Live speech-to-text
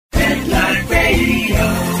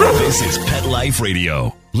This is Pet Life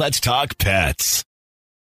Radio. Let's talk pets.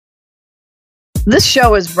 This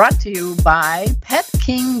show is brought to you by Pet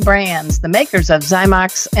King Brands, the makers of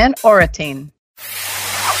Zymox and Oratine.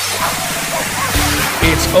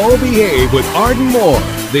 It's O Behave with Arden Moore,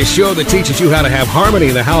 the show that teaches you how to have harmony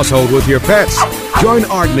in the household with your pets. Join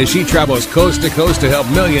Arden as she travels coast to coast to help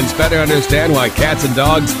millions better understand why cats and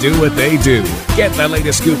dogs do what they do. Get the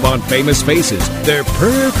latest scoop on famous faces, their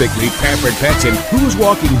perfectly pampered pets, and who's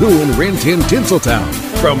walking who in Rin Tin Tinseltown.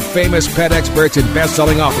 From famous pet experts and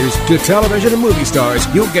best-selling authors to television and movie stars,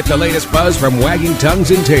 you'll get the latest buzz from wagging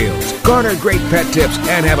tongues and tails. Garner great pet tips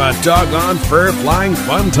and have a doggone fur-flying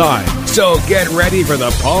fun time. So get ready for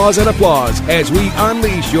the pause and applause as we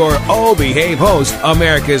unleash your O Behave host,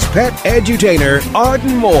 America's pet edutainer,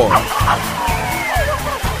 Arden Moore.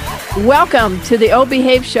 Welcome to the O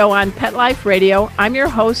Behave show on Pet Life Radio. I'm your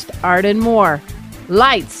host, Arden Moore.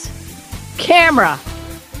 Lights, camera,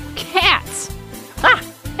 cats,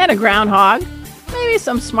 and a groundhog, maybe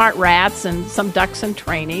some smart rats and some ducks in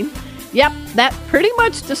training. Yep, that pretty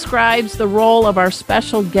much describes the role of our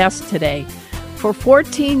special guest today. For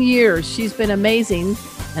 14 years, she's been amazing,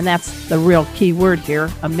 and that's the real key word here,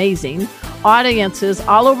 amazing, audiences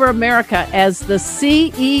all over America as the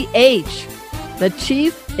CEH, the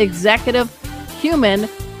Chief Executive Human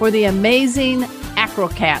for the amazing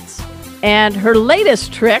Acrocats. And her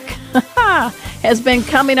latest trick has been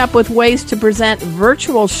coming up with ways to present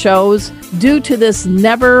virtual shows due to this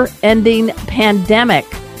never-ending pandemic.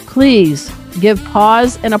 Please give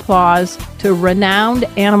pause and applause to renowned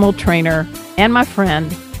animal trainer and my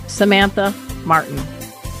friend, Samantha Martin.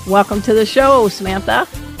 Welcome to the show, Samantha.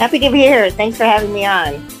 Happy to be here. Thanks for having me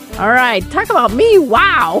on. All right. Talk about me.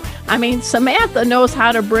 Wow. I mean, Samantha knows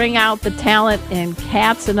how to bring out the talent in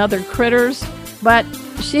cats and other critters, but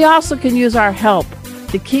she also can use our help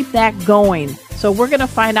to keep that going. So we're going to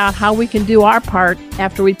find out how we can do our part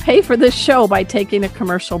after we pay for this show by taking a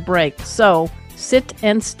commercial break. So sit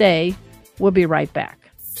and stay. We'll be right back.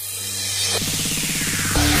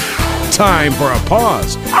 Time for a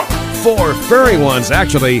pause. 4 furry ones,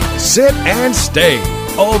 actually. Sit and stay.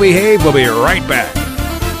 O Behave will be right back.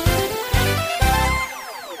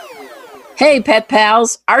 Hey, pet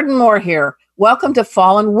pals. Arden Moore here. Welcome to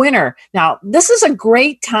fall and winter. Now, this is a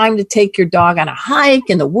great time to take your dog on a hike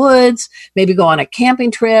in the woods, maybe go on a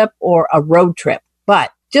camping trip or a road trip.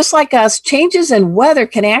 But just like us, changes in weather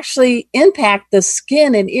can actually impact the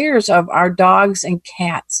skin and ears of our dogs and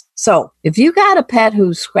cats. So if you got a pet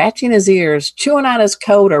who's scratching his ears, chewing on his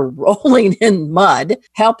coat, or rolling in mud,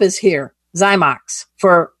 help is here. Zymox.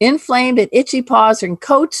 For inflamed and itchy paws and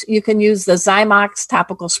coats, you can use the Zymox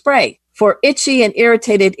topical spray. For itchy and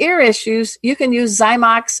irritated ear issues, you can use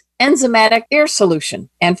Zymox enzymatic ear solution.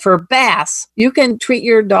 And for baths, you can treat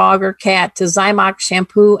your dog or cat to Zymox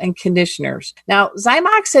shampoo and conditioners. Now,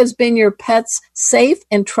 Zymox has been your pet's safe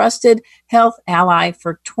and trusted health ally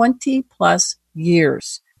for 20 plus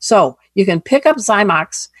years. So you can pick up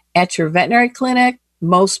Zymox at your veterinary clinic,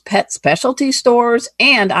 most pet specialty stores,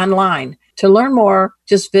 and online. To learn more,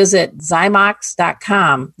 just visit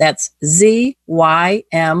Zymox.com. That's ZYMOX.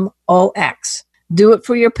 Do it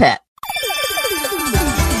for your pet.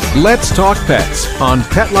 Let's Talk Pets on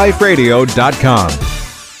PetLifeRadio.com.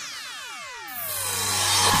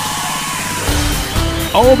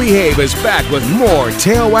 O Behave is back with more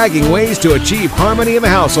tail-wagging ways to achieve harmony in the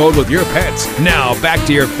household with your pets. Now, back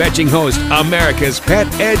to your fetching host, America's pet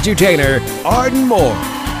edutainer, Arden Moore.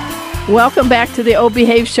 Welcome back to the O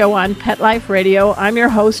Behave show on Pet Life Radio. I'm your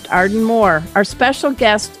host, Arden Moore. Our special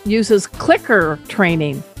guest uses clicker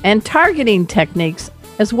training and targeting techniques,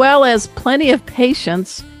 as well as plenty of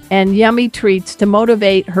patience and yummy treats to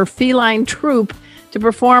motivate her feline troupe to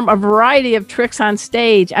perform a variety of tricks on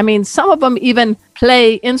stage. I mean, some of them even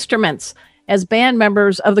play instruments as band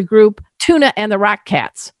members of the group Tuna and the Rock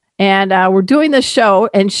Cats. And we're doing this show,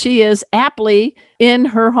 and she is aptly in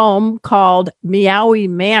her home called Meowie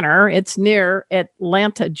Manor. It's near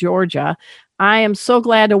Atlanta, Georgia. I am so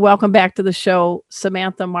glad to welcome back to the show,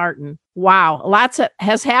 Samantha Martin. Wow, lots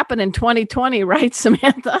has happened in 2020, right,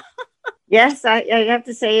 Samantha? Yes, I have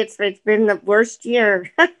to say it's been the worst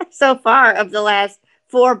year so far of the last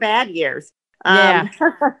 4 bad years. Yeah.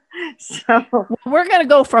 So we're going to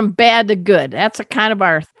go from bad to good. That's a kind of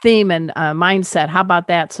our theme and mindset. How about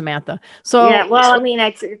that, Samantha? So yeah, well, I mean,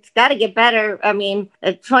 it's got to get better. I mean,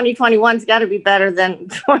 2021's got to be better than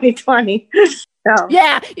 2020. So.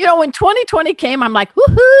 Yeah, you know, when 2020 came, I'm like,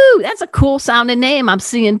 woohoo, that's a cool sounding name. I'm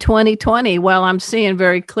seeing 2020. Well, I'm seeing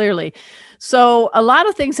very clearly. So a lot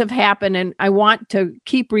of things have happened, and I want to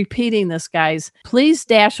keep repeating this, guys. Please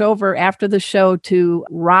dash over after the show to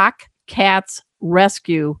Rock Cats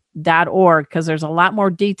rescue.org, because there's a lot more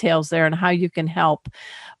details there on how you can help.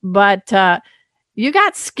 But you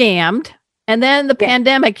got scammed, and then the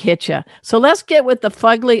pandemic hit you. So let's get with the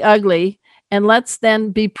fugly ugly, and let's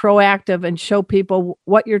then be proactive and show people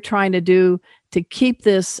what you're trying to do to keep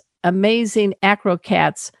this amazing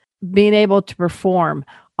AcroCats being able to perform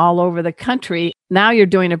all over the country. Now you're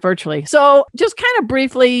doing it virtually. So just kind of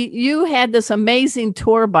briefly, you had this amazing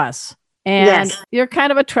tour bus, and you're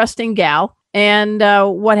kind of a trusting gal. And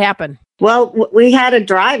what happened? Well, we had a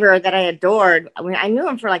driver that I adored. I mean, I knew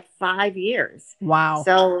him for like 5 years. Wow.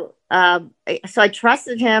 So I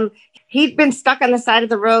trusted him. He'd been stuck on the side of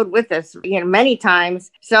the road with us, many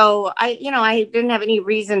times. So I didn't have any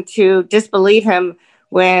reason to disbelieve him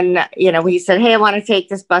when, he said, hey, I want to take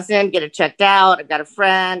this bus in, get it checked out. I've got a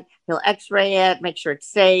friend. He'll x-ray it, make sure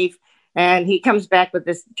it's safe. And he comes back with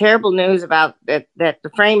this terrible news about that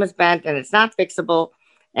the frame is bent and it's not fixable.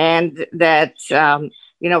 And that,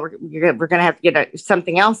 we're going to have to get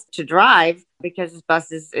something else to drive because this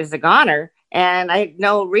bus is a goner. And I had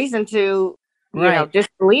no reason to,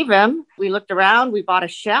 disbelieve him. We looked around, we bought a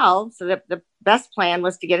shell. So the best plan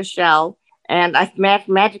was to get a shell. And I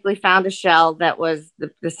magically found a shell that was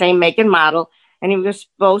the same make and model. And he was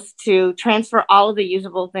supposed to transfer all of the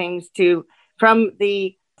usable things from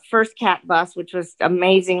the first cat bus, which was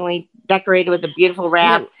amazingly decorated with a beautiful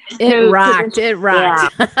wrap. It rocked. Yeah,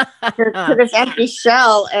 to this empty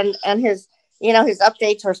shell, and his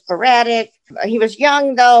updates were sporadic. He was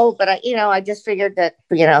young though, but I just figured that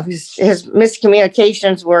his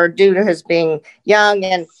miscommunications were due to his being young,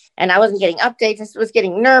 and I wasn't getting updates. I was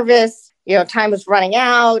getting nervous. Time was running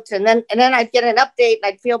out, and then I'd get an update and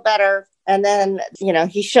I'd feel better, and then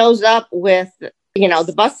he shows up with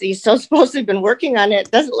the bus that he's so supposed to have been working on.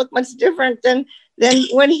 It doesn't look much different than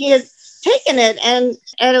when he had taken it. And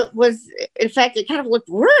it was, in fact, it kind of looked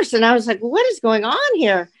worse. And I was like, what is going on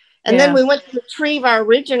here? And then we went to retrieve our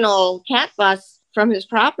original cat bus from his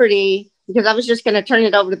property, because I was just going to turn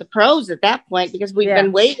it over to the pros at that point, because we've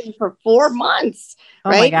been waiting for 4 months,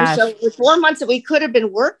 right? So it was 4 months that we could have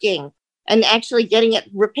been working and actually getting it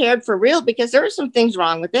repaired for real, because there were some things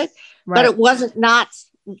wrong with it, but it wasn't not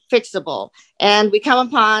fixable. And we come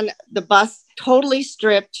upon the bus totally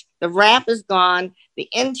stripped. The wrap is gone. The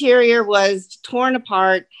interior was torn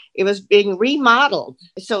apart. It was being remodeled.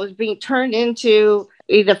 So it was being turned into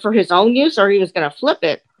either for his own use or he was going to flip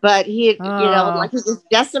it. But he had, he just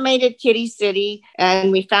decimated Kitty City,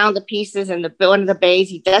 and we found the pieces in one of the bays.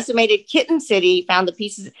 He decimated Kitten City, found the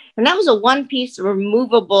pieces. And that was a one-piece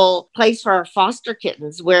removable place for our foster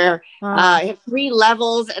kittens, where it had 3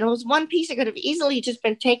 levels, and it was one piece that could have easily just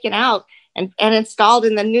been taken out and installed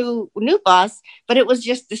in the new bus, but it was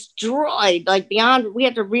just destroyed, like beyond. We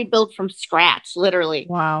had to rebuild from scratch, literally.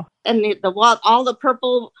 Wow. And the wall, all the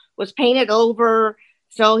purple was painted over.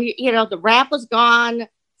 So the wrap was gone.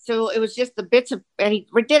 So it was just the bits of, and he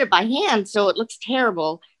did it by hand, so it looks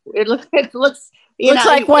terrible. It looks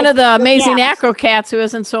like one of the amazing AcroCats who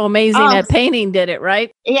isn't so amazing at painting did it,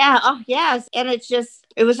 right? Yeah. Oh, yes. And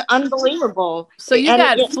it was unbelievable. So you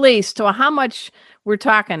got fleeced. So how much we're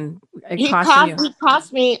talking? He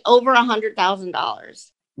cost me over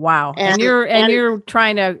 $100,000. Wow. And you're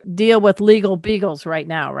trying to deal with legal beagles right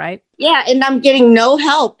now, right? Yeah. And I'm getting no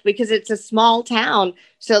help because it's a small town.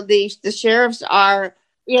 So the sheriffs are,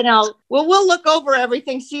 we'll look over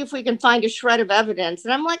everything, see if we can find a shred of evidence.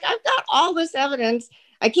 And I'm like, I've got all this evidence.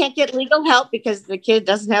 I can't get legal help because the kid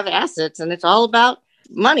doesn't have assets, and it's all about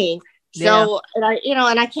money. So, and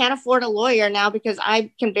I can't afford a lawyer now because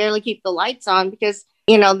I can barely keep the lights on, because,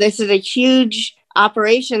 this is a huge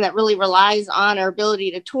operation that really relies on our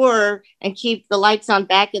ability to tour and keep the lights on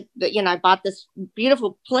back at I bought this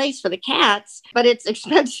beautiful place for the cats, but it's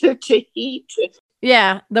expensive to heat.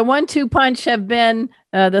 Yeah, the 1-2 punch have been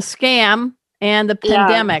the scam and the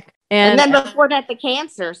pandemic. And then before that, the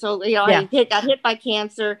cancer. So, I got hit by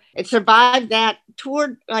cancer. It survived that,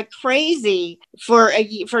 toured like crazy for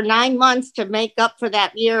 9 months to make up for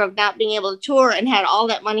that year of not being able to tour, and had all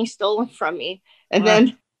that money stolen from me. And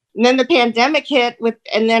then the pandemic hit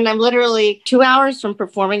and then I'm literally 2 hours from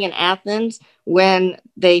performing in Athens when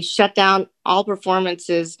they shut down all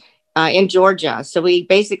performances in Georgia. So we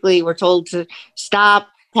basically were told to stop,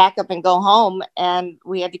 pack up, and go home. And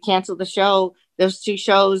we had to cancel those 2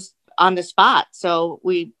 shows on the spot. So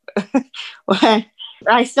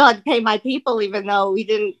I still had to pay my people, even though we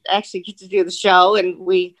didn't actually get to do the show. And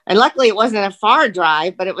luckily it wasn't a far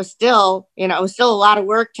drive, but it was still, a lot of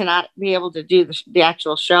work to not be able to do the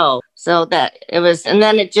actual show. So that it was, and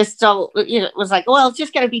then it just, it was like, well, it's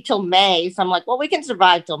just going to be till May. So I'm like, well, we can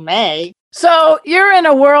survive till May. So you're in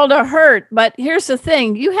a world of hurt, but here's the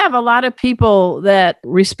thing. You have a lot of people that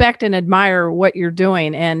respect and admire what you're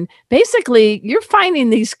doing. And basically, you're finding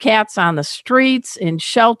these cats on the streets, in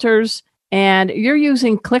shelters, and you're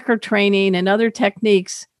using clicker training and other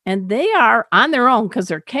techniques. And they are on their own, because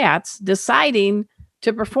they're cats, deciding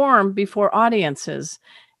to perform before audiences.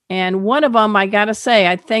 And one of them, I got to say,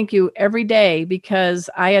 I thank you every day, because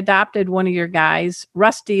I adopted one of your guys,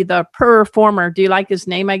 Rusty, the performer. Do you like his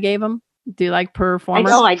name I gave him? Do you like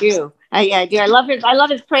performer? I do. I do. I love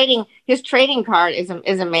his trading. His trading card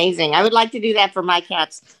is amazing. I would like to do that for my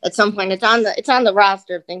cats at some point. It's on the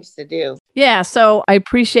roster of things to do. Yeah. So I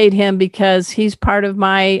appreciate him, because he's part of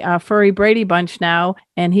my furry Brady bunch now,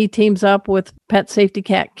 and he teams up with pet safety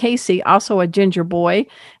cat Casey, also a ginger boy.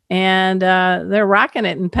 And they're rocking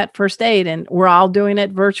it in Pet First Aid, and we're all doing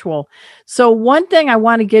it virtual. So one thing I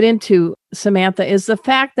want to get into, Samantha, is the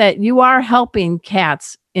fact that you are helping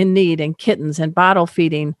cats in need and kittens and bottle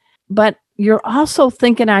feeding, but you're also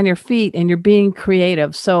thinking on your feet and you're being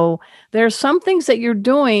creative. So there's some things that you're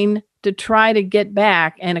doing to try to get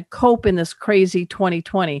back and to cope in this crazy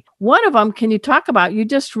 2020. One of them, can you talk about, you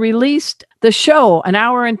just released the show, an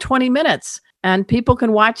hour and 20 minutes. And people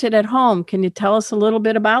can watch it at home. Can you tell us a little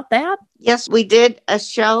bit about that? Yes, we did a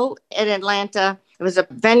show in Atlanta. It was a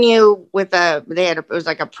venue with it was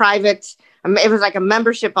like a private, it was like a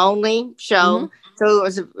membership only show. Mm-hmm.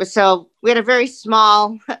 So we had a very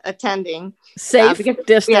small attending. Safe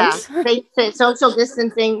distance. Yeah, safe, social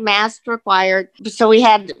distancing, mask required. So we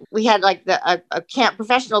had like a camp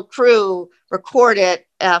professional crew record it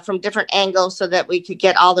from different angles so that we could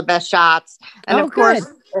get all the best shots. And of course,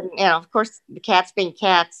 the cats being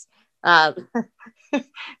cats. I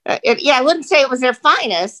wouldn't say it was their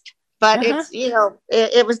finest, but it's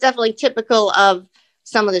it was definitely typical of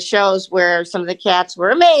some of the shows where some of the cats were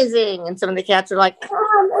amazing and some of the cats are like,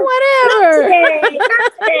 whatever.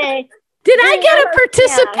 Not today. Did I get a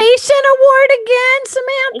participation award again,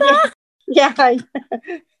 Samantha? Yeah.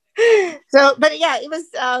 So, but yeah, it was,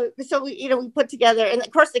 so we put together, and of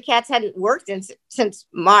course the cats hadn't worked since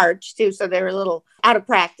March too. So they were a little out of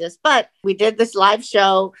practice, but we did this live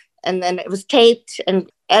show, and then it was taped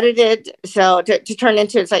and edited. So to turn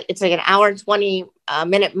into, it's like an hour and 20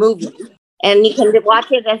 minute movie. And you can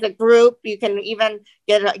watch it as a group. You can even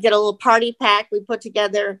get a little party pack we put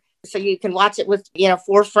together, so you can watch it with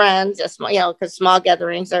 4 friends. Because small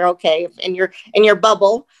gatherings are okay in your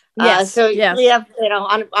bubble. Yes. We have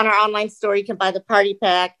on our online store you can buy the party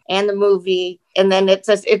pack and the movie, and then it's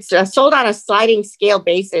sold on a sliding scale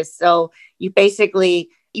basis. So you basically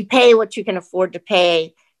pay what you can afford to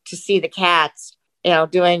pay to see the cats,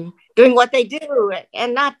 doing what they do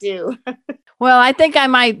and not do. Well, I think I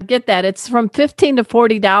might get that. It's from $15 to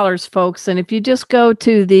 $40, folks. And if you just go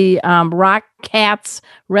to the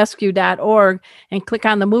rockcatsrescue.org and click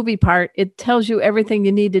on the movie part, it tells you everything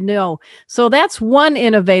you need to know. So that's one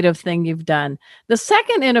innovative thing you've done. The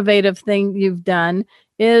second innovative thing you've done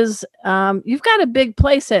is you've got a big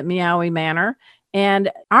place at Meowie Manor.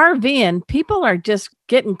 And RVing, people are just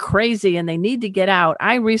getting crazy and they need to get out.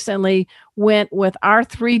 I recently went with our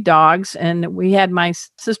 3 dogs, and we had my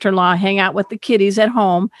sister-in-law hang out with the kitties at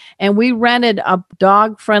home, and we rented a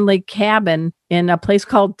dog-friendly cabin in a place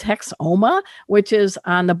called Texoma, which is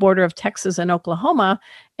on the border of Texas and Oklahoma.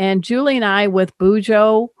 And Julie and I, with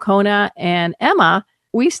Bujo, Kona, and Emma,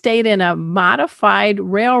 we stayed in a modified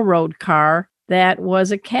railroad car that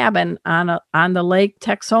was a cabin on the Lake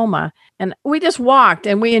Texoma. And we just walked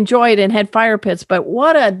and we enjoyed and had fire pits, but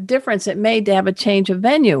what a difference it made to have a change of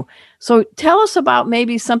venue. So tell us about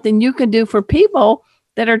maybe something you can do for people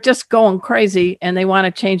that are just going crazy and they want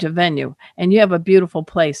to change a venue. And you have a beautiful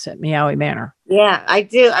place at Meowie Manor. Yeah, I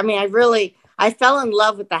do. I mean, I fell in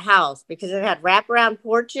love with the house because it had wraparound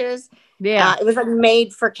porches. Yeah. It was like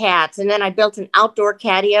made for cats. And then I built an outdoor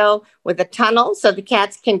catio with a tunnel so the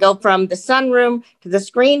cats can go from the sunroom to the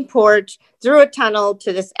screen porch through a tunnel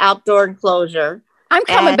to this outdoor enclosure. I'm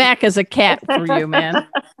coming back as a cat for you, man.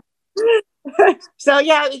 So,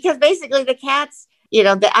 yeah, because basically the cats,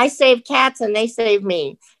 I save cats and they save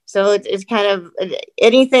me. So it's kind of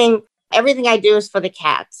everything I do is for the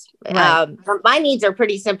cats. Right. My needs are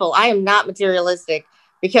pretty simple. I am not materialistic.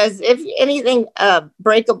 Because if anything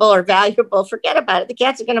breakable or valuable, forget about it. The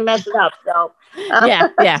cats are going to mess it up. So yeah.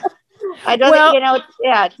 I don't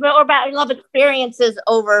it's more about, I love experiences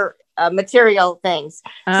over material things.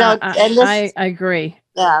 So I agree.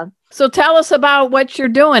 Yeah. So tell us about what you're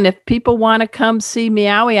doing. If people want to come see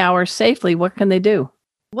Meowie Hour safely, what can they do?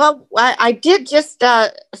 Well, I did just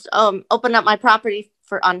open up my property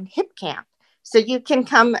on Hip Camp. So you can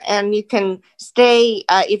come and you can stay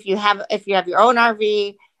if you have your own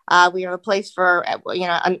RV. We have a place for,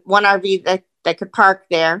 one RV that could park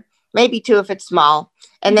there, maybe 2 if it's small.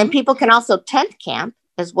 And then people can also tent camp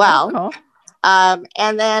as well. Oh, cool.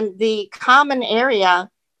 And then the common area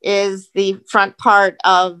is the front part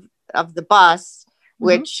of the bus,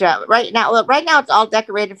 which right now it's all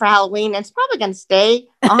decorated for Halloween. And it's probably going to stay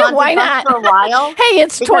a haunted Why bus not? for a while. Hey,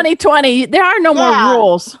 it's 2020. There are no more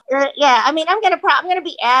rules. Yeah, I mean, I'm gonna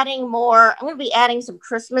be adding more. I'm gonna be adding some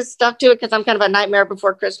Christmas stuff to it because I'm kind of a Nightmare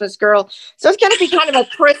Before Christmas girl. So it's gonna be kind of a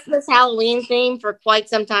Christmas Halloween theme for quite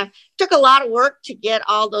some time. Took a lot of work to get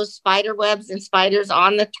all those spider webs and spiders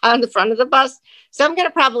on the front of the bus. So I'm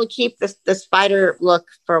gonna probably keep the spider look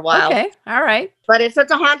for a while. Okay, all right. But if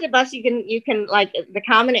it's a haunted bus, you can like the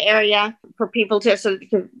common ame for people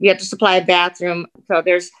you have to supply a bathroom. So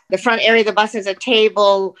there's the front area of the bus has a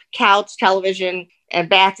table, couch, television, and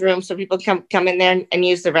bathroom, so people come in there and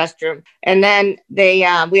use the restroom. And then we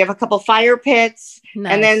have a couple fire pits,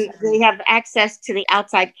 and then they have access to the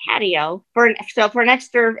outside patio for an extra for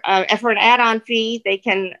an add-on fee. They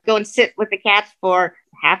can go and sit with the cats for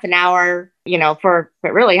half an hour, for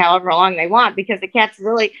really however long they want, because the cats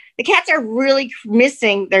are really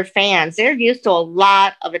missing their fans. They're used to a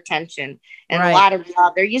lot of attention and a lot of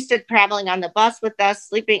love. They're used to traveling on the bus with us,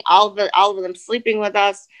 sleeping, all of them sleeping with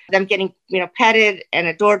us, them getting, petted and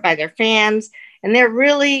adored by their fans. And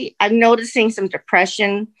I'm noticing some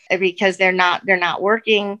depression because they're not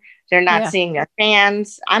working. They're not seeing their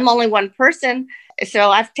fans. I'm only one person.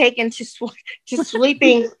 So I've taken to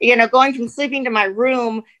sleeping, going from sleeping to my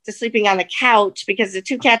room to sleeping on the couch, because the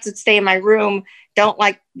 2 cats that stay in my room don't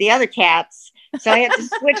like the other cats. So I have to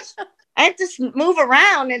switch. I have to move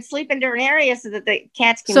around and sleep in different areas so that the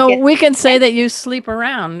cats can. So we can say that you sleep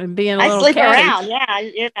around and be in a little sleep cage. Around,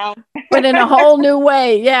 yeah, but in a whole new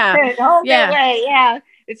way, yeah. In a whole new way, yeah.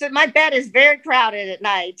 My bed is very crowded at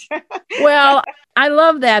night. Well, I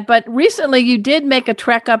love that. But recently you did make a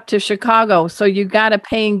trek up to Chicago. So you got a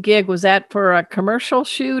paying gig. Was that for a commercial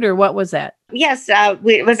shoot or what was that? Yes,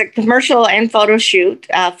 it was a commercial and photo shoot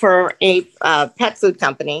for a pet food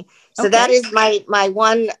company. So that is my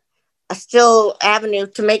one still avenue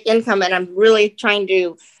to make income. And I'm really trying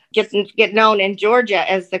to get known in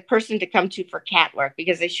Georgia as the person to come to for cat work,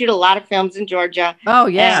 because they shoot a lot of films in Georgia. Oh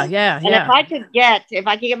yeah, and, yeah. And if I could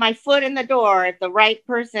get my foot in the door, if the right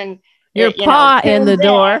person, your paw in the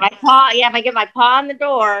door, my paw, if I get my paw in the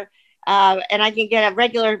door, and I can get a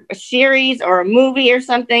regular series or a movie or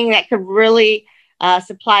something that could really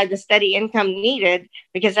supply the steady income needed,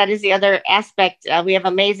 because that is the other aspect. We have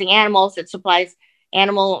Amazing Animals that supplies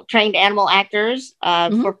trained animal actors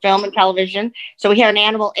for film and television. So we have an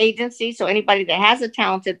animal agency. So anybody that has a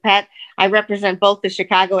talented pet, I represent both the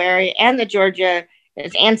Chicago area and the Georgia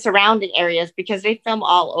and surrounding areas, because they film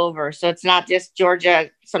all over. So it's not just Georgia.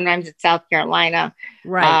 Sometimes it's South Carolina.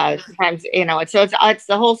 Right. Sometimes, it's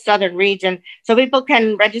the whole southern region. So people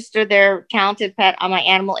can register their talented pet on my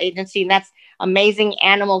animal agency, and that's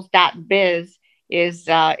amazinganimals.biz is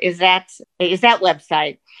that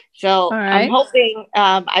website. So I'm hoping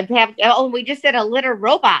we just did a litter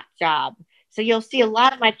robot job. So you'll see a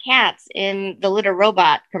lot of my cats in the litter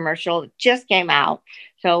robot commercial that just came out.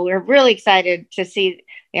 So we're really excited to see,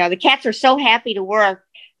 the cats are so happy to work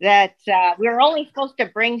that we were only supposed to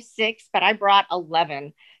bring 6, but I brought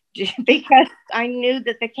 11 because I knew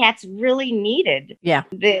that the cats really needed. Yeah.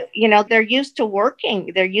 They're used to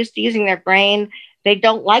working. They're used to using their brain. They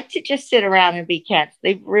don't like to just sit around and be cats.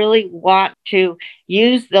 They really want to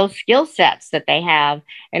use those skill sets that they have,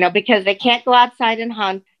 because they can't go outside and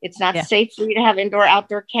hunt. It's not safe for you to have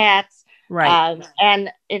outdoor cats. Right.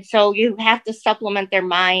 And so you have to supplement their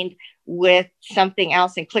mind with something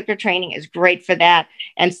else. And clicker training is great for that.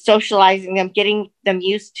 And socializing them, getting them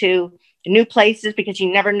used to new places, because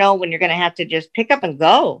you never know when you're going to have to just pick up and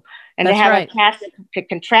go. And That's to have right. a cat that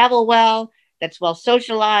can travel well, that's well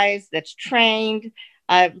socialized, that's trained.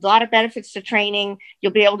 A lot of benefits to training.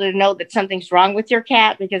 You'll be able to know that something's wrong with your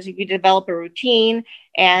cat, because if you develop a routine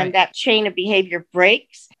and that chain of behavior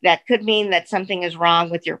breaks, that could mean that something is wrong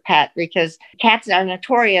with your pet, because cats are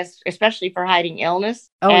notorious, especially for hiding illness.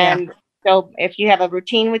 So if you have a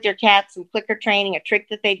routine with your cat, some clicker training, a trick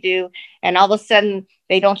that they do, and all of a sudden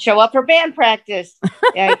they don't show up for band practice.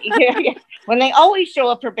 When they always show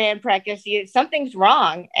up for band practice, something's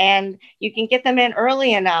wrong, and you can get them in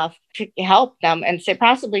early enough to help them and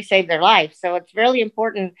possibly save their life. So it's really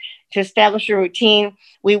important to establish a routine.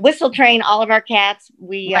 We whistle train all of our cats.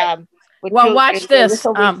 Watch this.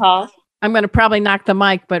 I'm going to probably knock the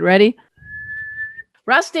mic, but ready?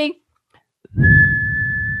 Rusty.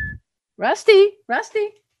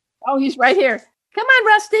 Oh, he's right here. Come on,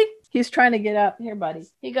 Rusty. He's trying to get up here, buddy.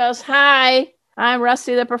 He goes, hi. I'm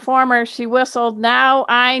Rusty the performer. She whistled. Now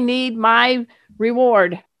I need my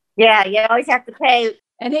reward. Yeah, you always have to pay.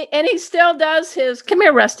 And he still does his. Come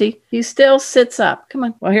here, Rusty. He still sits up. Come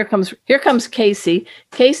on. Well, here comes Casey.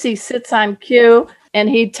 Casey sits on cue and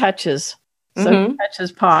he touches. So he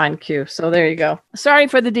touches paw on cue. So there you go. Sorry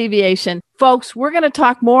for the deviation. Folks, we're going to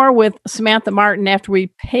talk more with Samantha Martin after we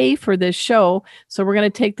pay for this show. So we're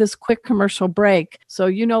going to take this quick commercial break. So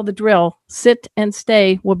you know the drill. Sit and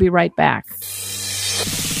stay. We'll be right back.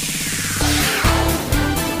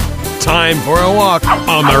 Time for a walk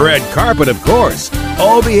on the red carpet, of course.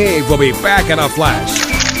 Oh Behave will be back in a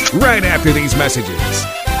flash right after these messages.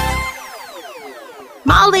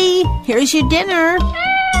 Molly, here's your dinner.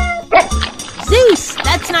 Zeus,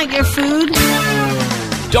 that's not your food.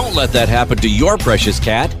 Don't let that happen to your precious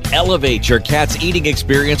cat. Elevate your cat's eating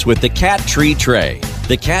experience with the Cat Tree Tray.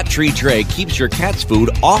 The Cat Tree Tray keeps your cat's food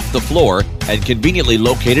off the floor and conveniently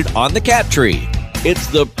located on the cat tree. It's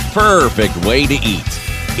the perfect way to eat.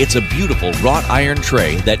 It's a beautiful wrought iron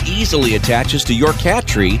tray that easily attaches to your cat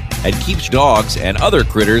tree and keeps dogs and other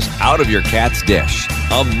critters out of your cat's dish.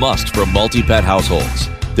 A must for multi-pet households.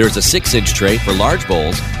 There's a 6-inch tray for large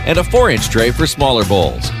bowls and a 4-inch tray for smaller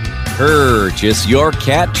bowls. Purchase your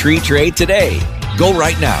Cat Tree Tray today. Go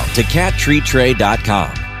right now to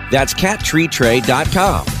cattreetray.com. That's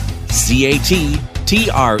cattreetray.com.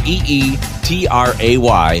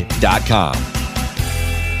 CATTREETRAY.com.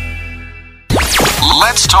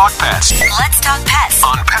 Let's talk pets Let's talk pets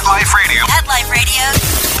on Pet Life Radio. Pet Life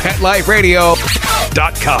Radio.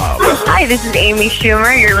 PetLifeRadio.com. Hi, this is Amy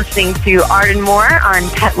Schumer. You're listening to Arden Moore on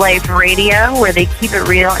Pet Life Radio, where they keep it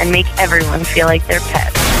real and make everyone feel like they're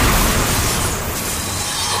pets.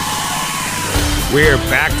 We're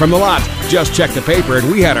back from the lot. Just checked the paper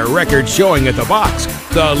and we had a record showing at the box.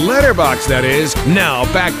 The letterbox, that is.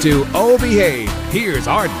 Now back to Oh Behave. Here's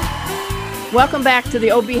Arden. Welcome back to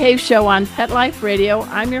the O Behave Show on Pet Life Radio.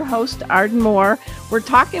 I'm your host, Arden Moore. We're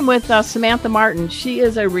talking with Samantha Martin. She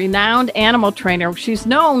is a renowned animal trainer. She's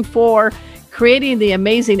known for creating the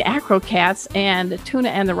amazing Acro Cats and Tuna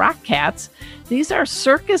and the Rock Cats. These are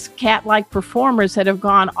circus cat-like performers that have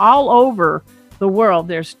gone all over the world.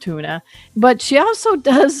 There's Tuna. But she also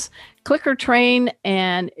does clicker train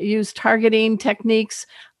and use targeting techniques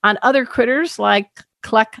on other critters like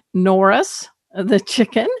Cluck Norris, the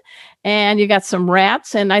chicken. And you got some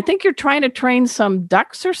rats, and I think you're trying to train some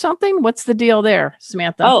ducks or something. What's the deal there,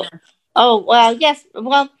 Samantha? Well, yes.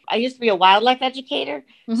 Well, I used to be a wildlife educator.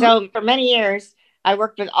 So for many years, I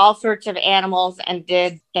worked with all sorts of animals and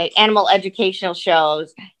did animal educational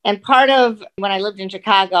shows. And part of when I lived in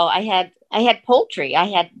Chicago, I had poultry. I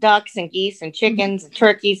had ducks and geese and chickens and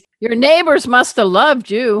turkeys. Your neighbors must have loved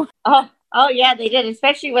you. Oh, yeah, they did,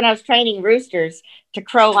 especially when I was training roosters to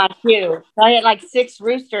crow on cue. So I had like 6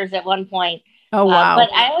 roosters at one point. Oh, wow. But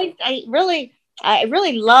I really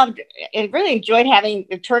loved and really enjoyed having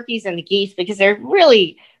the turkeys and the geese because they're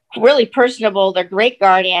really, really personable. They're great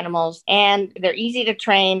guard animals and they're easy to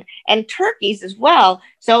train, and turkeys as well.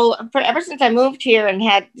 So ever since I moved here and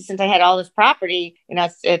since I had all this property,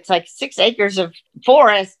 it's like 6 acres of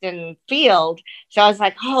forest and field. So I was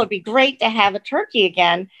like, oh, it'd be great to have a turkey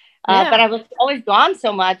again. But I was always gone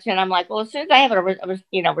so much. And I'm like, well, as soon as I have a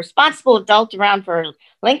responsible adult around for a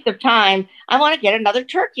length of time, I want to get another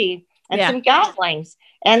turkey and some goslings.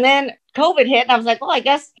 And then COVID hit and I was like, well, I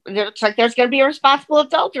guess it looks like there's going to be a responsible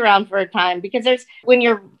adult around for a time because I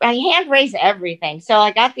hand raise everything. So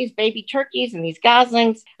I got these baby turkeys and these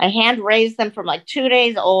goslings. I hand raised them from like 2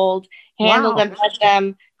 days old, handled them, fed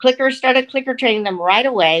them, started clicker training them right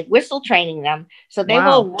away, whistle training them. So they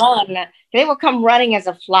will run. They will come running as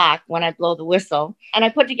a flock when I blow the whistle. And I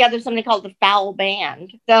put together something called the fowl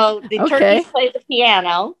band. So the turkeys play the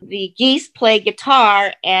piano, the geese play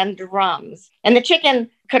guitar and drums. And the chicken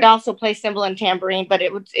could also play cymbal and tambourine, but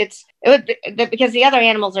it would because the other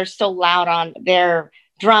animals are so loud on their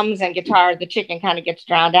drums and guitar, the chicken kind of gets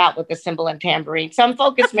drowned out with the cymbal and tambourine. So I'm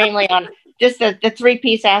focused mainly on just the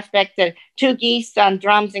 3-piece aspect, the 2 geese on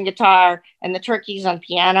drums and guitar and the turkeys on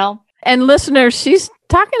piano. And listeners, she's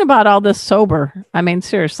talking about all this sober. I mean,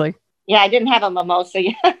 seriously. Yeah, I didn't have a mimosa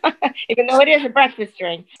yet, even though it is a breakfast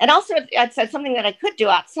drink. And also, it's something that I could do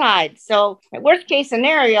outside. So, worst case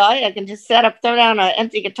scenario, I can just throw down an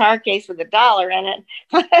empty guitar case with $1 in it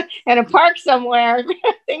in a park somewhere.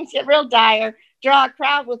 Things get real dire. Draw a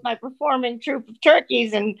crowd with my performing troupe of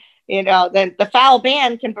turkeys, and then the fowl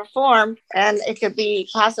band can perform, and it could be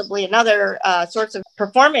possibly another source of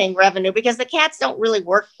performing revenue because the cats don't really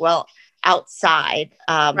work well outside,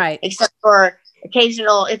 right? Except for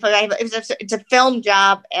occasional, if it's a film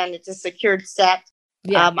job and it's a secured set.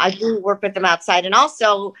 I do work with them outside, and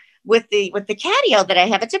also with the catio that I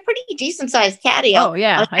have. It's a pretty decent sized catio. Oh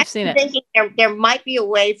yeah, I've seen it. Thinking there might be a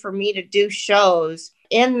way for me to do shows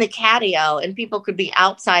in the catio, and people could be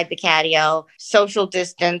outside the catio, social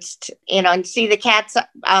distanced, and see the cats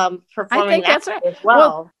performing. I think that's right as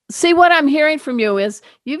well. See, what I'm hearing from you is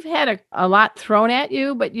you've had a lot thrown at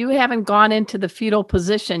you, but you haven't gone into the fetal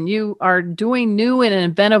position. You are doing new and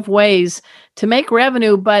inventive ways to make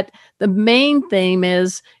revenue. But the main theme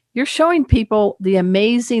is you're showing people the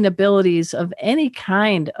amazing abilities of any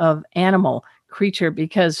kind of animal creature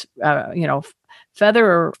because, feather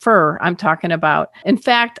or fur, I'm talking about. In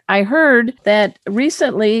fact, I heard that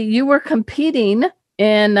recently you were competing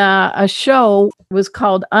in a show was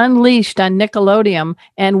called Unleashed on Nickelodeon.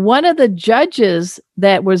 And one of the judges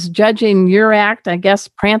that was judging your act, I guess,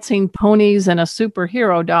 prancing ponies and a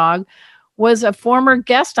superhero dog, was a former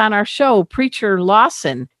guest on our show, Preacher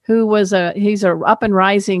Lawson, who was he's a up and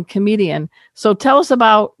rising comedian. So tell us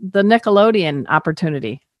about the Nickelodeon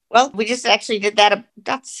opportunity. Well, we just actually did that.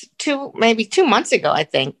 That's maybe 2 months ago, I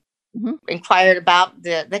think. Mm-hmm. Inquired about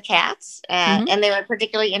the cats, and they were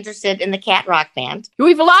particularly interested in the Cat Rock Band.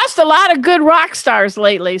 We've lost a lot of good rock stars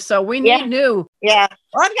lately, so we need new. Yeah,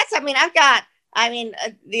 well, I've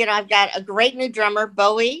got a great new drummer.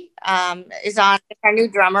 Bowie is our new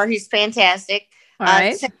drummer. He's fantastic. All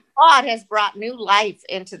right. St. Claude has brought new life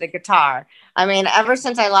into the guitar. I mean, ever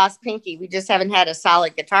since I lost Pinky, we just haven't had a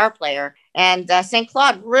solid guitar player, and St.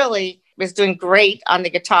 Claude really was doing great on the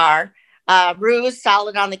guitar. Rue's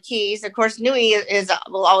solid on the keys. Of course, Nui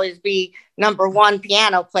will always be number one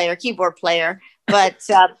piano player, keyboard player. But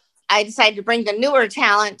I decided to bring the newer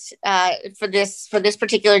talent for this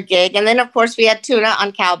particular gig. And then, of course, we had Tuna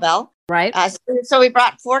on cowbell. Right. So we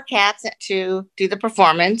brought 4 cats to do the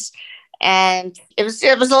performance. And it was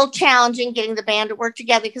a little challenging getting the band to work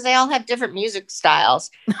together because they all have different music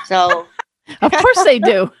styles. So... Of course they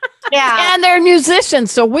do. Yeah. And they're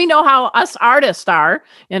musicians, so we know how us artists are,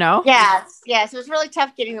 Yes. It was really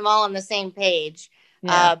tough getting them all on the same page.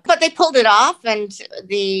 Yeah. But they pulled it off, and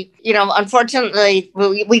unfortunately,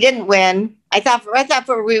 we didn't win. I thought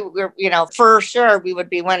we were, for sure we would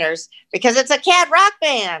be winners because it's a cat rock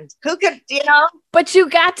band. Who could, But you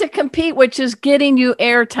got to compete, which is getting you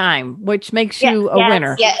airtime, which makes you a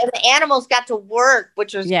winner. Yeah, and the animals got to work,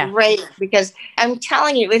 which was great because I'm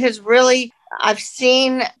telling you, it has really. I've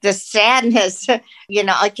seen the sadness,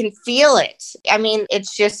 I can feel it. I mean,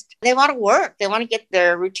 it's just, they want to work. They want to get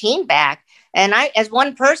their routine back. And as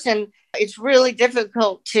one person, it's really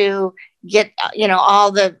difficult to get,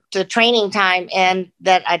 all the training time and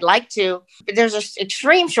that I'd like to. But there's an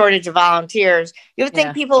extreme shortage of volunteers. You would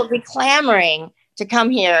think people would be clamoring to come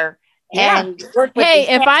here and work with.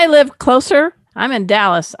 Hey, if I lived closer, I'm in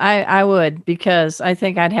Dallas, I would, because I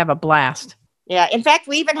think I'd have a blast. Yeah. In fact,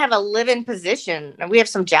 we even have a live-in position. We have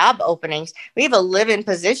some job openings. We have a live-in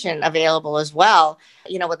position available as well.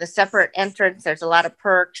 With a separate entrance, there's a lot of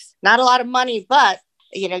perks, not a lot of money, but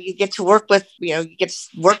you get to work with,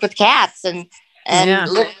 with cats and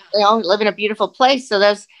live in a beautiful place. So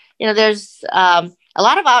there's a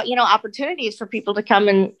lot of opportunities for people to come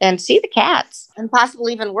and see the cats and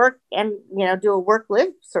possibly even work and do a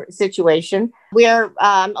work-live sort of situation.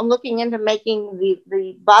 I'm looking into making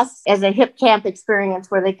the bus as a hip camp experience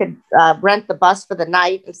where they could rent the bus for the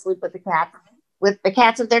night and sleep with the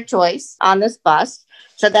cats of their choice on this bus.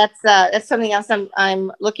 So that's something else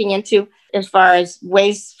I'm looking into as far as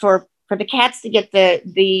ways for the cats to get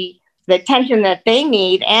the attention that they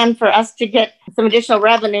need, and for us to get some additional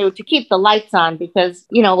revenue to keep the lights on, because,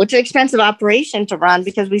 it's an expensive operation to run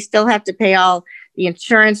because we still have to pay all the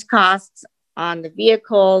insurance costs on the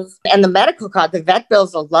vehicles and the medical cost, the vet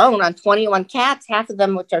bills alone on 21 cats, half of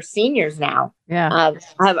them, which are seniors now,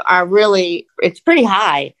 are really, it's pretty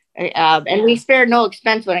high. And we spare no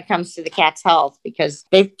expense when it comes to the cat's health because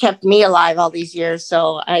they've kept me alive all these years.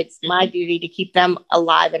 So it's my duty to keep them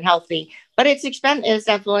alive and healthy. But it's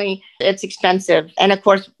definitely expensive. And of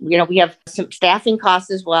course, we have some staffing costs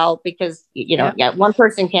as well because, one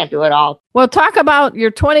person can't do it all. Well, talk about your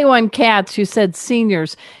 21 cats. You said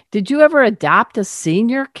seniors. Did you ever adopt a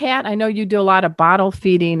senior cat? I know you do a lot of bottle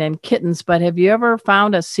feeding and kittens, but have you ever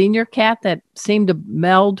found a senior cat that seemed to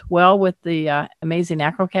meld well with the amazing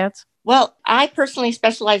Acro cats? Well, I personally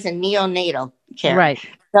specialize in neonatal care. Right.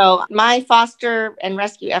 So my foster and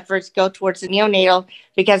rescue efforts go towards the neonatal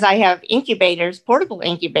because I have incubators, portable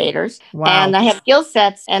incubators, and I have gill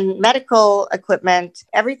sets and medical equipment,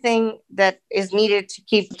 everything that is needed to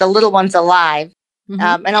keep the little ones alive.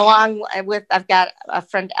 And along with, I've got a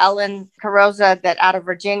friend, Ellen Carosa, that out of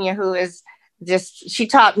Virginia, who is she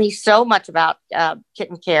taught me so much about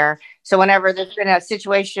kitten care. So whenever there's been a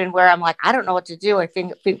situation where I'm like, I don't know what to do, I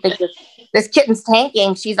think this kitten's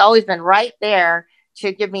tanking, she's always been right there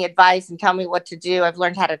to give me advice and tell me what to do. I've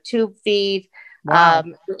learned how to tube feed. Wow.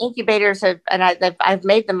 The incubators I've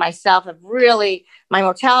made them myself. My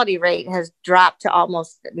mortality rate has dropped to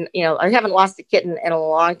almost, I haven't lost a kitten in a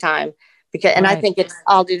long time and I think it's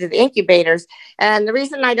all due to the incubators. And the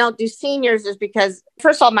reason I don't do seniors is because,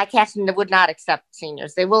 first of all, my cats would not accept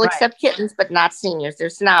seniors. They will accept kittens, but not seniors. They're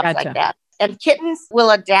snobs like that. And kittens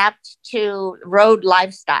will adapt to road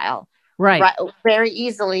lifestyle. Right, very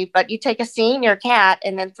easily. But you take a senior cat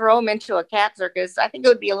and then throw them into a cat circus, I think it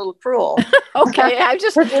would be a little cruel. Okay, I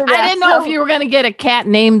didn't know if you were going to get a cat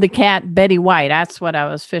named the cat Betty White. That's what I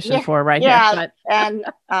was fishing for there. But. And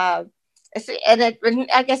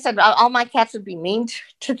like I said, all my cats would be mean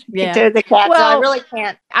to the cat. Well, so I really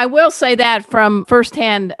can't. I will say that from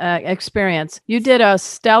firsthand experience, you did a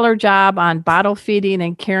stellar job on bottle feeding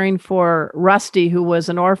and caring for Rusty, who was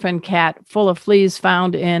an orphan cat full of fleas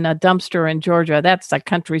found in a dumpster in Georgia. That's a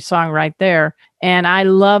country song right there. And I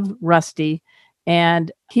love Rusty.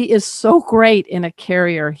 And he is so great in a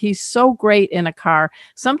carrier. He's so great in a car.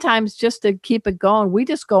 Sometimes just to keep it going, we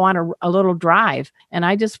just go on a little drive and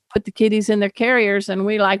I just put the kitties in their carriers and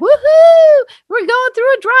we like, woohoo, we're going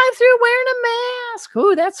through a drive-through wearing a mask.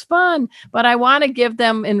 Ooh, that's fun. But I want to give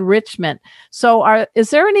them enrichment. So is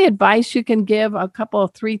there any advice you can give, a couple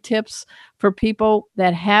of 3 tips for people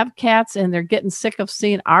that have cats and they're getting sick of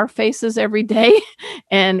seeing our faces every day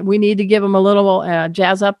and we need to give them a little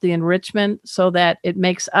jazz up the enrichment so that it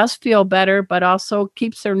makes us feel better, but also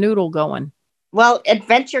keeps their noodle going? Well,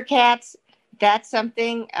 adventure cats, that's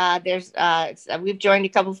something. We've joined a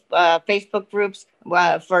couple Facebook groups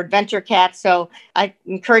for adventure cats. So I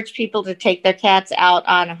encourage people to take their cats out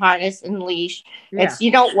on a harness and leash. Yeah.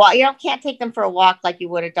 You can't take them for a walk like you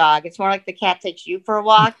would a dog. It's more like the cat takes you for a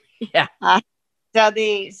walk. Yeah.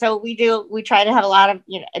 So we try to have a lot of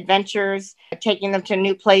adventures, taking them to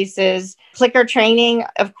new places. Clicker training,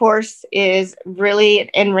 of course, is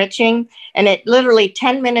really enriching, and it literally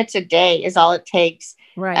 10 minutes a day is all it takes.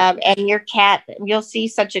 Right. And your cat, you'll see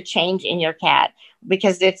such a change in your cat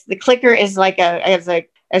because the clicker is like as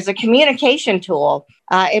a communication tool.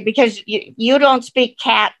 Because you don't speak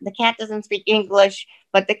cat, the cat doesn't speak English,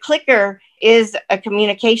 but the clicker is a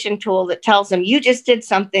communication tool that tells them you just did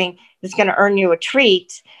something that's going to earn you a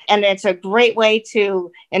treat. And it's a great way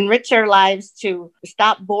to enrich their lives, to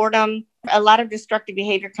stop boredom. A lot of destructive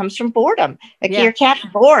behavior comes from boredom. Your cat's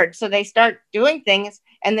bored, so they start doing things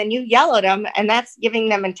and then you yell at them and that's giving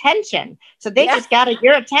them attention. So they just got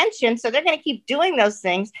your attention. So they're going to keep doing those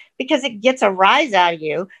things because it gets a rise out of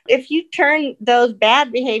you. If you turn those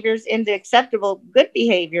bad behaviors into acceptable good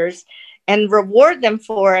behaviors and reward them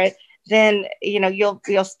for it, then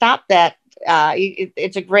you'll stop that.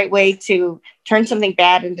 It's a great way to turn something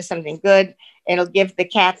bad into something good. It'll give the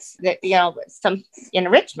cats some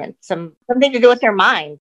enrichment, something to do with their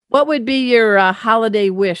mind. What would be your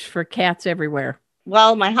holiday wish for cats everywhere?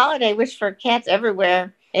 Well, my holiday wish for cats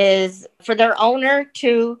everywhere is for their owner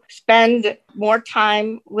to spend more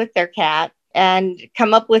time with their cat and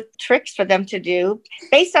come up with tricks for them to do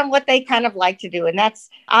based on what they kind of like to do. And that's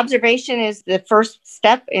observation is the first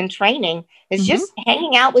step in training. It's just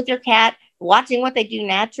hanging out with your cat, watching what they do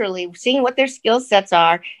naturally, seeing what their skill sets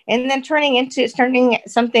are, and then turning it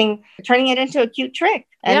into a cute trick.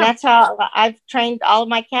 And that's how I've trained all of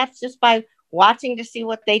my cats, just by watching to see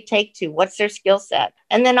what they take to, what's their skill set.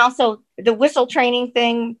 And then also the whistle training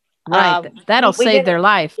thing. Right. That'll save their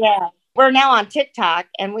life. Yeah. We're now on TikTok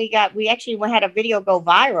and we actually had a video go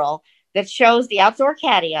viral that shows the outdoor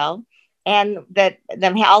catio and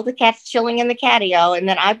all the cats chilling in the catio. And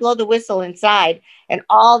then I blow the whistle inside and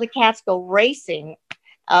all the cats go racing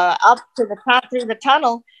up to the top through the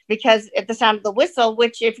tunnel because at the sound of the whistle,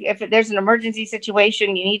 which if there's an emergency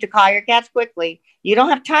situation, you need to call your cats quickly. You don't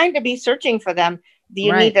have time to be searching for them.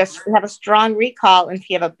 You need to have a strong recall. And if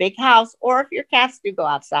you have a big house or if your cats do go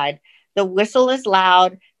outside, the whistle is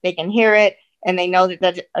loud. They can hear it and they know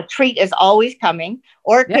that a treat is always coming,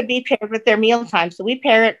 or it could be paired with their mealtime. So we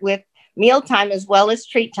pair it with mealtime as well as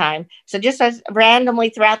treat time. So just as randomly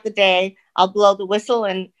throughout the day, I'll blow the whistle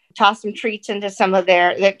and toss some treats into some of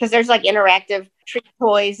because there's like interactive treat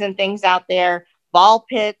toys and things out there, ball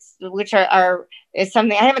pits, which is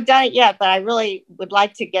something I haven't done it yet, but I really would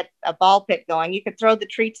like to get a ball pit going. You could throw the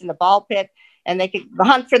treats in the ball pit and they could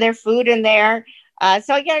hunt for their food in there.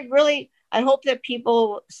 So again, really, I hope that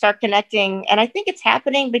people start connecting. And I think it's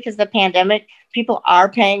happening because of the pandemic. People are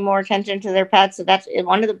paying more attention to their pets. So that's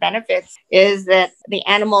one of the benefits, is that the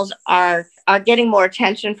animals are getting more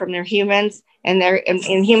attention from their humans, and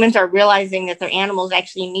humans are realizing that their animals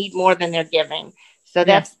actually need more than they're giving. So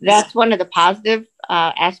that's one of the positive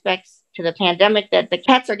aspects to the pandemic, that the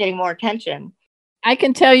cats are getting more attention. I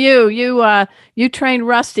can tell you trained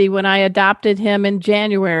Rusty when I adopted him in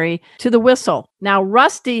January to the whistle. Now,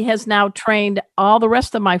 Rusty has now trained all the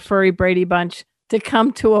rest of my furry Brady Bunch to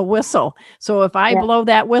come to a whistle. So if I blow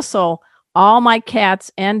that whistle, all my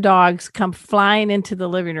cats and dogs come flying into the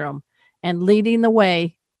living room, and leading the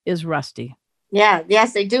way is Rusty. Yeah,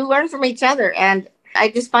 yes, they do learn from each other. And I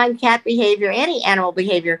just find cat behavior, any animal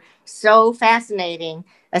behavior, so fascinating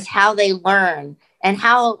as how they learn. And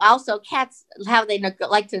how also cats, how they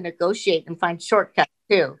like to negotiate and find shortcuts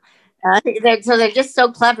too. So they're just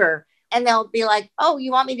so clever. And they'll be like, oh,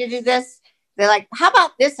 you want me to do this? They're like, how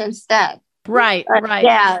about this instead? Right.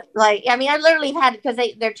 Yeah. Like, I mean, I literally had, because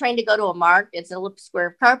they're trained to go to a mark. It's a little square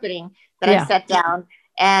of carpeting that I set down.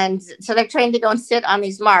 And so they're trained to go and sit on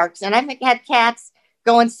these marks. And I've had cats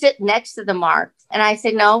go and sit next to the mark. And I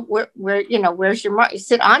say, no, where's your mark? You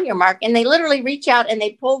sit on your mark. And they literally reach out and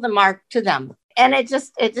they pull the mark to them. And it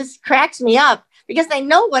just cracks me up, because they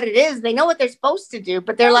know what it is. They know what they're supposed to do,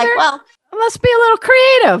 but they're like, well, let's be a little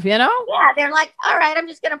creative, you know? Yeah. They're like, all right, I'm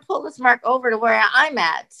just going to pull this mark over to where I'm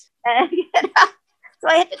at. So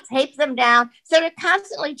I had to tape them down. So they're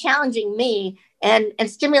constantly challenging me and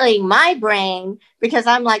stimulating my brain, because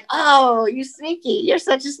I'm like, oh, you sneaky. You're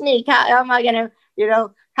such a sneak. How am I going to,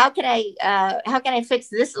 how can I fix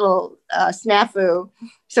this little snafu?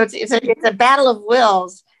 So it's a battle of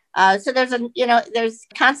wills. So there's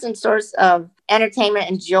constant source of entertainment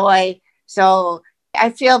and joy. So I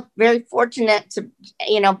feel very fortunate to,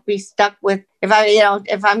 be stuck with, if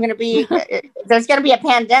I'm going to be, if there's going to be a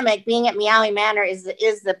pandemic, being at Meowie Manor is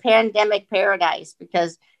the pandemic paradise,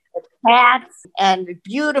 because it's cats and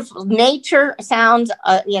beautiful nature sounds,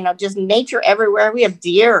 just nature everywhere. We have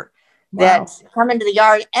deer that come into the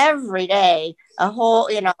yard every day, a whole,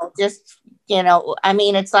 I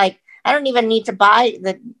mean, it's like, I don't even need to buy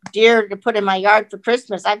the deer to put in my yard for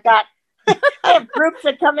Christmas. I have groups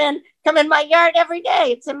that come in my yard every day.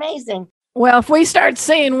 It's amazing. Well, if we start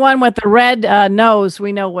seeing one with the red nose,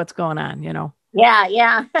 we know what's going on,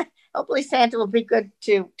 Yeah. Hopefully Santa will be good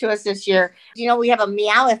to us this year. We have a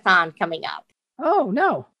Meowathon coming up. Oh,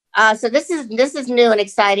 no. So this is new and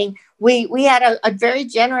exciting. We had a very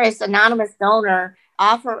generous anonymous donor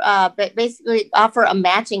offer a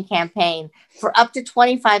matching campaign for up to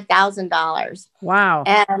 $25,000. Wow.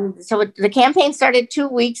 And so the campaign started 2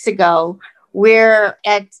 weeks ago. We're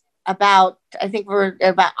at we're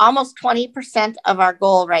about almost 20% of our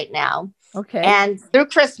goal right now. Okay. And through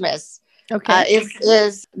Christmas,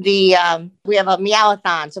 is we have a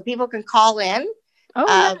Meowathon, so people can call in. Oh,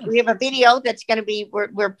 nice. We have a video that's going to be,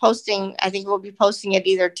 we're posting, I think we'll be posting it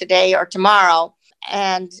either today or tomorrow.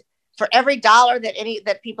 And for every dollar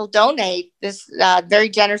that people donate, this very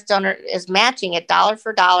generous donor is matching it dollar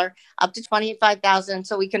for dollar up to $25,000.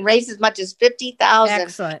 So we can raise as much as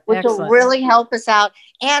 $50,000, which will really help us out.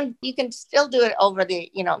 And you can still do it over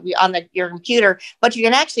your computer, but you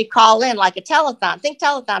can actually call in like a telethon. Think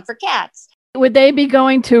telethon for cats. Would they be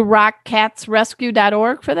going to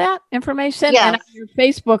rockcatsrescue.org for that information? Yes. And on your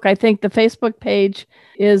Facebook, I think the Facebook page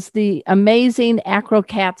is the Amazing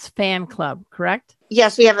Acrocats Fan Club, correct?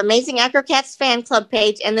 Yes, we have Amazing Acrocats Fan Club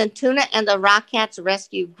page, and then Tuna and the Rock Cats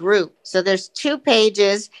Rescue Group. So there's 2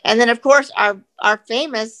 pages. And then, of course, our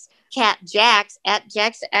famous cat, Jax, at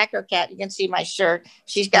Jax Acrocat. You can see my shirt.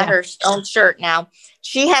 She's got her own shirt now.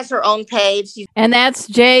 She has her own page. And that's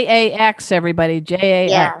JAX, everybody.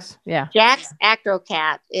 JAX. Yeah. Jax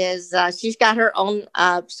Acrocat is, she's got her own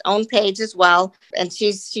page as well. And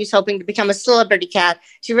she's hoping to become a celebrity cat.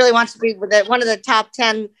 She really wants to be one of the top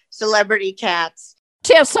 10 celebrity cats.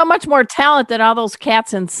 She has so much more talent than all those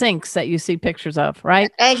cats in sinks that you see pictures of, right?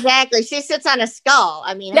 Exactly. She sits on a skull.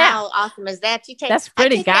 I mean, how awesome is that? That's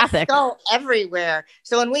pretty gothic. That skull everywhere.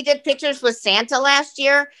 So when we did pictures with Santa last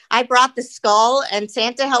year, I brought the skull, and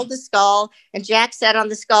Santa held the skull, and Jack sat on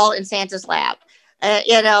the skull in Santa's lap.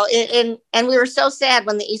 And we were so sad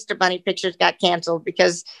when the Easter Bunny pictures got canceled,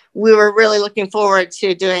 because we were really looking forward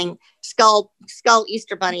to doing skull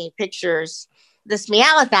Easter Bunny pictures. This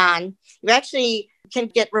Meowathon, you actually can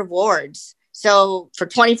get rewards. So for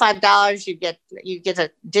 $25, you get a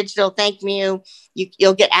digital thank you.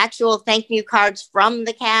 You'll get actual thank you cards from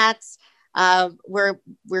the cats. We're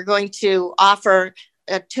going to offer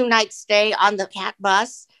a 2-night stay on the cat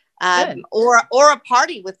bus. or a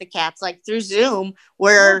party with the cats, like through Zoom,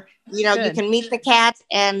 where you can meet the cats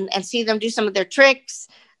and see them do some of their tricks.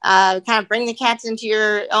 Kind of bring the cats into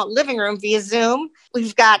your living room via Zoom.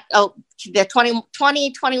 We've got the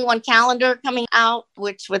 2021 calendar coming out,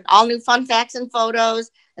 which with all new fun facts and photos.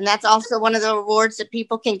 And that's also one of the rewards that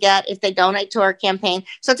people can get if they donate to our campaign.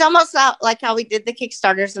 So it's almost like how we did the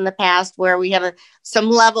Kickstarters in the past, where we have some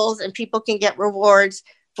levels and people can get rewards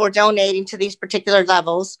for donating to these particular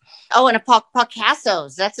levels. Oh, and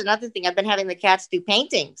Picassos. That's another thing. I've been having the cats do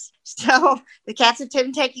paintings. So the cats have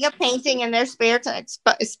been taking up painting in their spare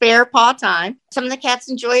paw time. Some of the cats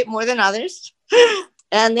enjoy it more than others.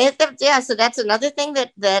 And so that's another thing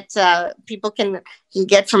that people can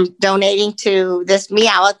get from donating to this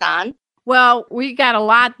Meowathon. Well, we got a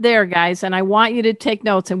lot there, guys, and I want you to take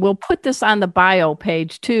notes, and we'll put this on the bio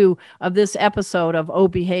page, too, of this episode of Oh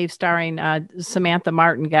Behave starring Samantha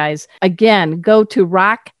Martin, guys. Again, go to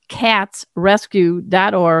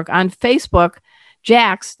rockcatsrescue.org. On Facebook,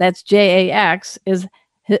 Jax, that's Jax,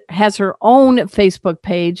 has her own Facebook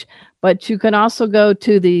page, but you can also go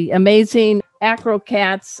to the Amazing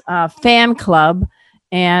Acrocats fan club.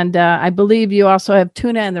 And I believe you also have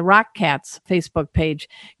Tuna and the Rock Cats Facebook page.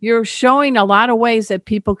 You're showing a lot of ways that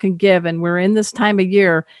people can give, and we're in this time of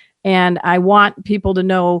year. And I want people to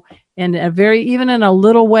know, even in a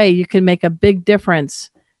little way, you can make a big difference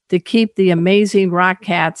to keep the amazing Rock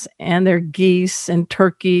Cats and their geese and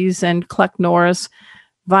turkeys and Cluck Norris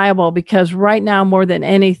viable. Because right now, more than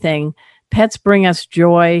anything, pets bring us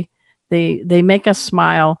joy. They make us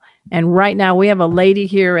smile. And right now we have a lady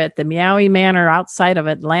here at the Meowie Manor outside of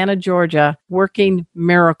Atlanta, Georgia, working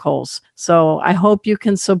miracles. So I hope you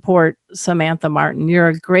can support Samantha Martin. You're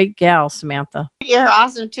a great gal, Samantha. You're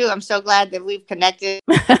awesome too. I'm so glad that we've connected.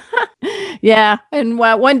 Yeah. And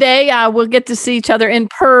one day we'll get to see each other in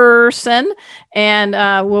person, and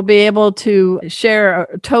we'll be able to share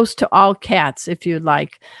a toast to all cats if you'd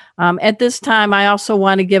like. At this time, I also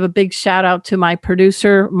want to give a big shout out to my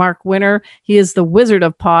producer, Mark Winter. He is the Wizard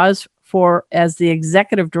of Paws as the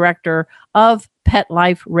executive director of Pet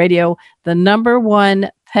Life Radio, the #1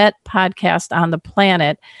 pet podcast on the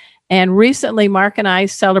planet. And recently, Mark and I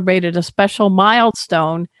celebrated a special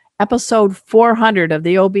milestone, episode 400 of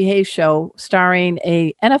the Oh Behave Show, starring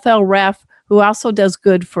a NFL ref who also does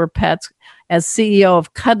good for pets as CEO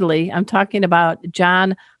of Cuddly. I'm talking about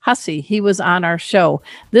John Hussey. He was on our show.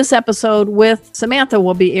 This episode with Samantha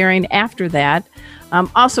will be airing after that.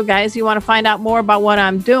 Also, guys, you want to find out more about what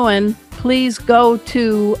I'm doing, please go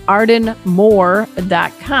to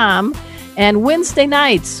ardenmoore.com. And Wednesday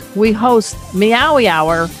nights, we host Meowie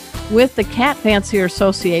Hour with the Cat Fancier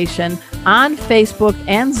Association on Facebook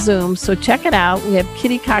and Zoom. So check it out. We have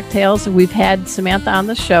kitty cocktails, and we've had Samantha on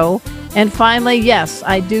the show. And finally, yes,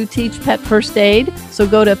 I do teach Pet First Aid. So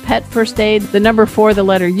go to Pet First Aid, the number 4, the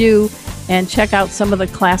letter U, and check out some of the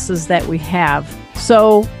classes that we have.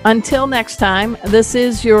 So until next time, this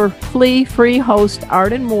is your flea-free host,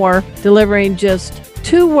 Arden Moore, delivering just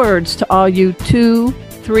 2 words to all you 2,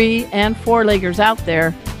 3, and 4-leggers out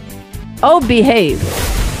there. Oh, behave.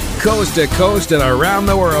 Coast to coast and around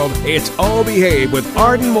the world, it's Oh Behave with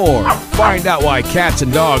Arden Moore. Find out why cats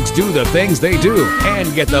and dogs do the things they do,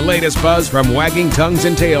 and get the latest buzz from wagging tongues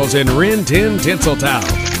and tails in Rin Tin Tinseltown.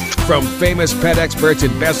 From famous pet experts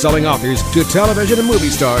and best-selling authors to television and movie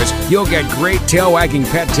stars, you'll get great tail-wagging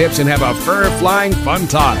pet tips and have a fur-flying fun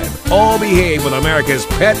time. Oh Behave with America's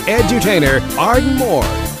pet edutainer, Arden Moore.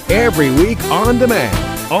 Every week on demand,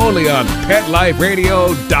 only on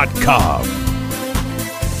PetLifeRadio.com.